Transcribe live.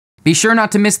Be sure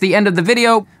not to miss the end of the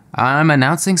video. I'm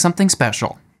announcing something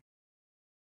special.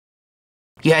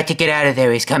 You had to get out of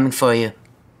there, he's coming for you.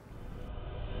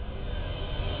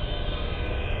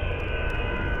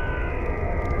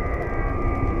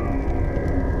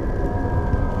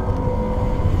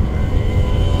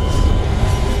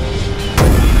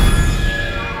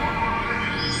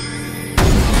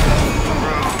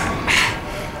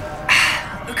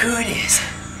 Look who it is.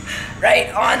 Right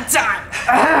on time.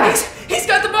 He's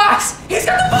got the box! He's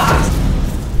got the box!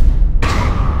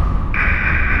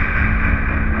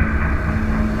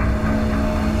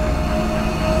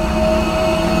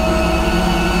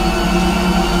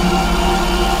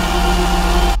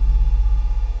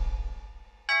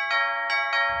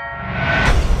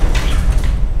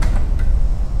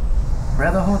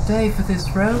 Rather hot day for this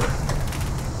road.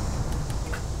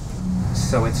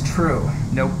 So it's true.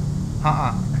 Nope.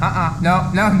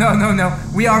 No.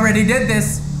 We already did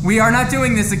this. We are not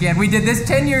doing this again. We did this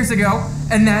 10 years ago,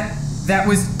 and that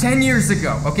was 10 years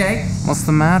ago, okay? What's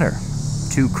the matter?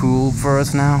 Too cool for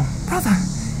us now? Brother,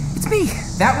 it's me.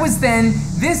 That was then,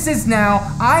 this is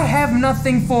now. I have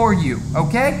nothing for you,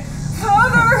 okay?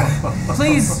 Father!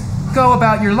 Please go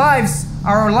about your lives,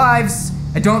 our lives.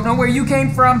 I don't know where you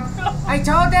came from. I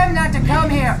told them not to come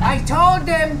here. I told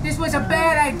them this was a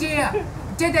bad idea.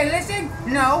 Did they listen?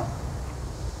 No.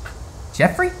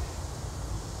 Jeffrey?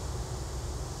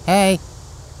 Hey.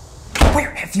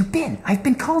 Where have you been? I've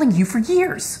been calling you for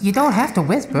years. You don't have to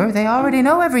whisper. They already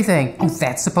know everything. Oh,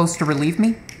 that's supposed to relieve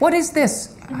me? What is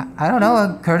this? I don't know,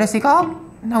 a courtesy call?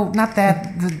 No, not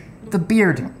that. The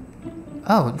beard.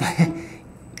 Oh,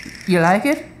 you like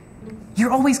it?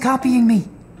 You're always copying me.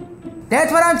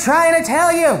 That's what I'm trying to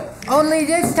tell you. Only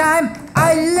this time,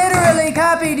 I literally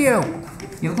copied you.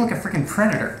 You look like a freaking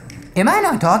predator. Am I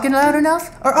not talking loud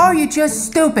enough? Or are you just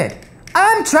stupid?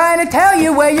 I'm trying to tell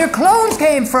you where your clones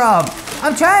came from.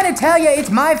 I'm trying to tell you it's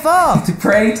my fault.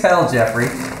 Pray tell, Jeffrey,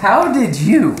 how did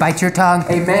you, Bite your tongue.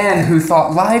 a man who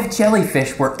thought live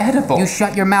jellyfish were edible, You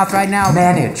shut your mouth right now.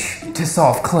 manage to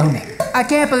solve cloning? I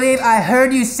can't believe I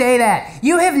heard you say that.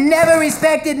 You have never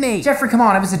respected me. Jeffrey, come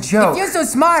on, it was a joke. If you're so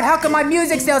smart, how come my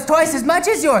music sells twice as much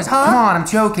as yours, huh? Come on, I'm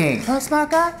joking. Huh,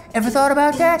 smart guy? Ever thought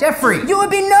about that? Jeffrey! You would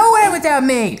be nowhere without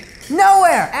me.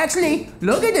 Nowhere. Actually,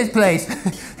 look at this place.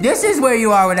 This is where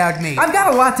you are without me. I've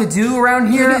got a lot to do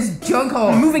around here. Look at this junk hole.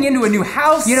 I'm moving into a new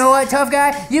house. You know what, tough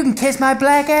guy? You can kiss my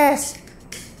black ass.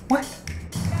 What?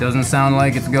 Doesn't sound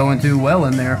like it's going too well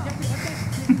in there.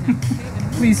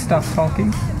 Please stop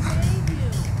talking.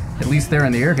 At least they're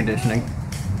in the air conditioning.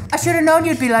 I should have known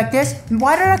you'd be like this.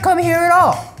 Why did I come here at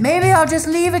all? Maybe I'll just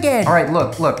leave again. All right,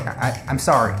 look, I'm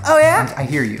sorry. Oh, yeah? I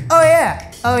hear you. Oh,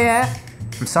 yeah. Oh, yeah.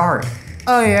 I'm sorry.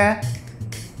 Oh, yeah.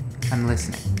 I'm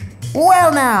listening.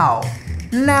 Well, now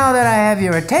that I have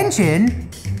your attention,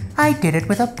 I did it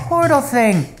with a portal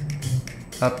thing.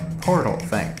 A portal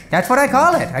thing. That's what I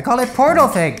call it. I call it portal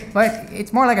thing. But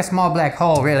it's more like a small black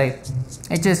hole, really.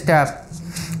 It just,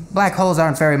 black holes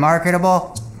aren't very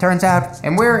marketable, turns out.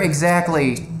 And where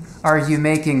exactly are you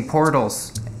making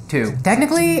portals to?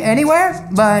 Technically, anywhere,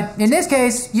 but in this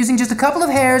case, using just a couple of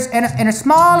hairs and a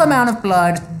small amount of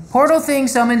blood, Portal Thing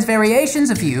summons variations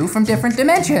of you from different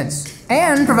dimensions,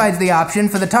 and provides the option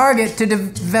for the target to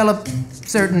develop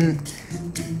certain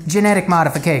genetic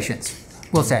modifications,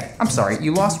 we'll say. I'm sorry,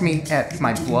 you lost me at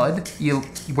my blood?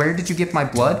 Where did you get my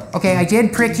blood? Okay, I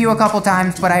did prick you a couple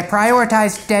times, but I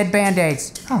prioritized dead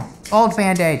Band-Aids. Oh, Old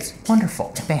Band-Aids.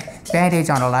 wonderful. Band-Aids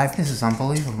aren't alive. This is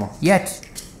unbelievable. Yet.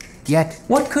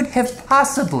 What could have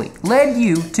possibly led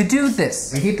you to do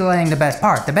this? We keep delaying the best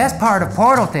part. The best part of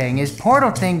Portal Thing is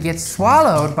Portal Thing gets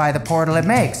swallowed by the portal it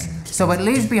makes. So it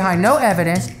leaves behind no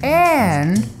evidence,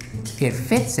 and it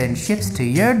fits and ships to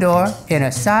your door in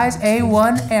a size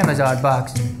A1 Amazon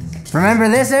box. Remember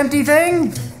this empty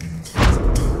thing?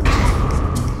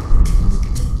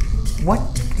 What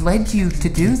led you to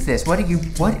do this? What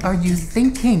are you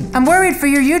thinking? I'm worried for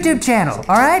your YouTube channel,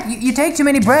 all right? You take too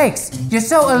many breaks. You're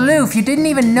so aloof, you didn't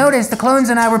even notice the clones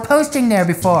and I were posting there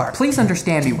before. Please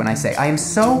understand me when I say I am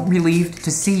so relieved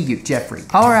to see you, Jeffrey.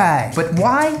 All right. But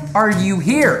why are you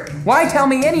here? Why tell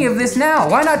me any of this now?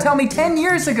 Why not tell me 10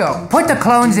 years ago? Put the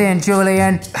clones in,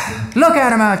 Julian. Look at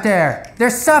them out there. They're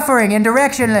suffering and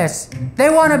directionless. They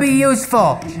want to be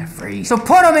useful. Jeffrey. So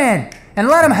put them in. And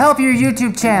let them help your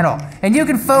YouTube channel. And you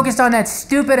can focus on that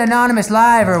stupid anonymous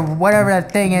live or whatever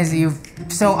that thing is that you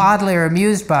so oddly are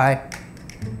amused by.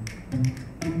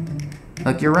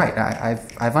 Look, you're right.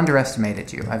 I've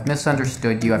underestimated you. I've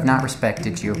misunderstood you. I've not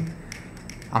respected you.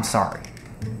 I'm sorry.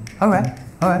 All right.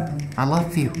 I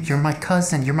love you. You're my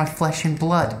cousin. You're my flesh and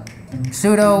blood.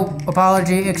 Pseudo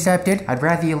apology accepted. I'd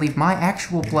rather you leave my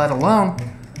actual blood alone,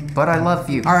 but I love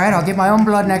you. All right, I'll get my own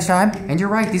blood next time. And you're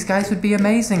right, these guys would be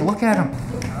amazing. Look at them.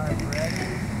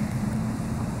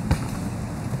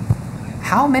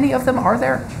 How many of them are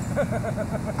there?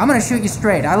 I'm gonna shoot you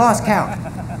straight. I lost count.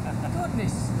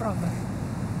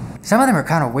 Some of them are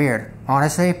kind of weird,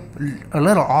 honestly. A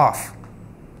little off.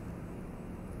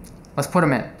 Let's put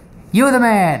them in. You the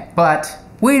man. But,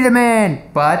 We the man.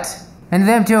 but, And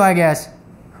them too, I guess.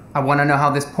 I want to know how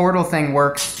this portal thing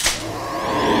works.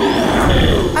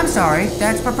 I'm sorry,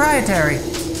 that's proprietary.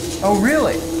 Oh,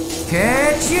 really?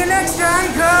 Catch you next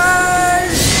time,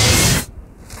 cuz!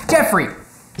 Jeffrey!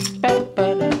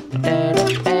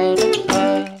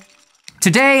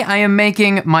 Today, I am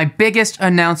making my biggest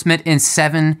announcement in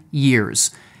 7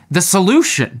 years. The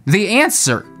solution, the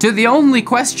answer to the only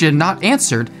question not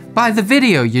answered by the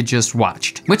video you just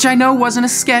watched. Which I know wasn't a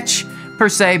sketch, per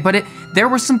se, but there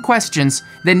were some questions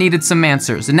that needed some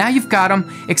answers. And now you've got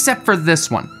them, except for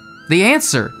this one. The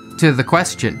answer to the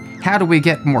question, how do we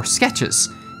get more sketches,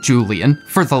 Julian,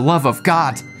 for the love of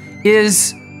God,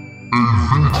 is...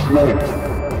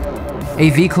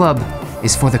 AV Club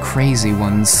is for the crazy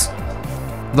ones.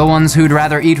 The ones who'd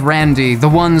rather eat Randy, the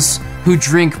ones who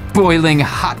drink boiling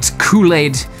hot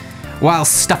Kool-Aid while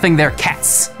stuffing their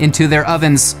cats into their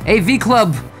ovens. AV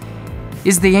Club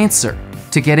is the answer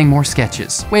to getting more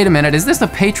sketches. Wait a minute, is this a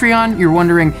Patreon? You're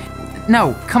wondering,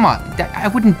 no, come on, I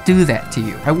wouldn't do that to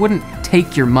you. I wouldn't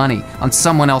take your money on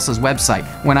someone else's website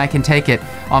when I can take it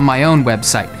on my own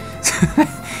website.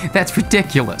 That's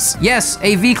ridiculous. Yes,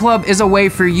 AV Club is a way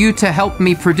for you to help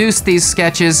me produce these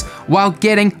sketches while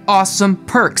getting awesome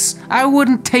perks. I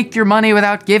wouldn't take your money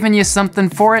without giving you something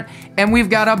for it, and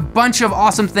we've got a bunch of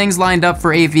awesome things lined up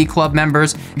for AV Club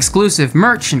members. Exclusive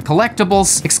merch and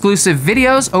collectibles, exclusive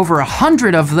videos, over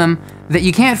 100 of them that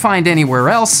you can't find anywhere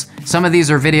else. Some of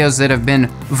these are videos that have been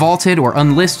vaulted or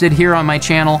unlisted here on my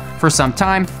channel for some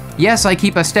time. Yes, I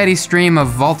keep a steady stream of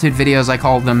vaulted videos, I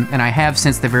call them, and I have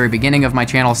since the very beginning of my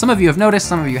channel. Some of you have noticed,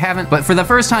 some of you haven't, but for the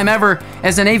first time ever,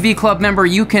 as an AV Club member,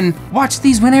 you can watch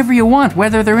these whenever you want,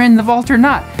 whether they're in the vault or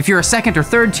not. If you're a second or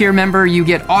third tier member, you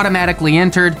get automatically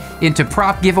entered into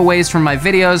prop giveaways from my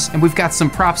videos, and we've got some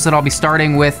props that I'll be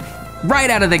starting with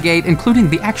right out of the gate, including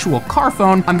the actual car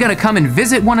phone. I'm gonna come and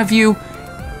visit one of you,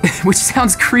 which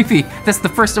sounds creepy. That's the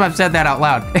first time I've said that out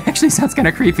loud. It actually sounds kind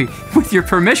of creepy. With your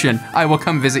permission, I will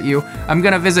come visit you. I'm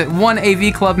gonna visit one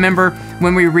AV Club member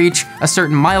when we reach a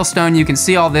certain milestone. You can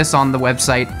see all this on the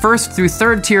website. First through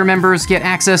third tier members get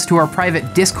access to our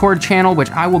private Discord channel, which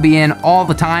I will be in all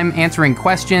the time, answering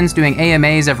questions, doing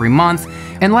AMAs every month.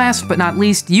 And last but not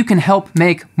least, you can help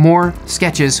make more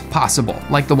sketches possible,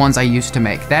 like the ones I used to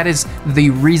make. That is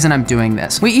the reason I'm doing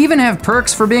this. We even have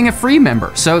perks for being a free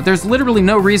member, so there's literally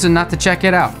no reason not to check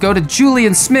it out. Go to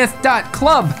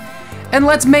juliansmith.club and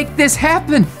let's make this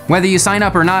happen. Whether you sign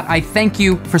up or not, I thank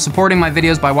you for supporting my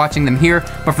videos by watching them here,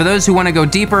 but for those who want to go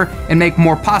deeper and make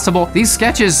more possible, these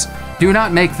sketches do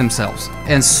not make themselves,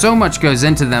 and so much goes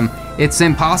into them, it's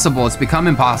impossible, it's become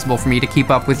impossible for me to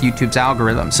keep up with YouTube's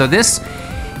algorithm. So this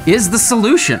is the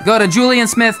solution. Go to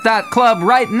juliansmith.club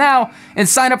right now and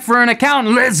sign up for an account.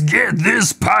 Let's get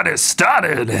this party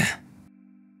started.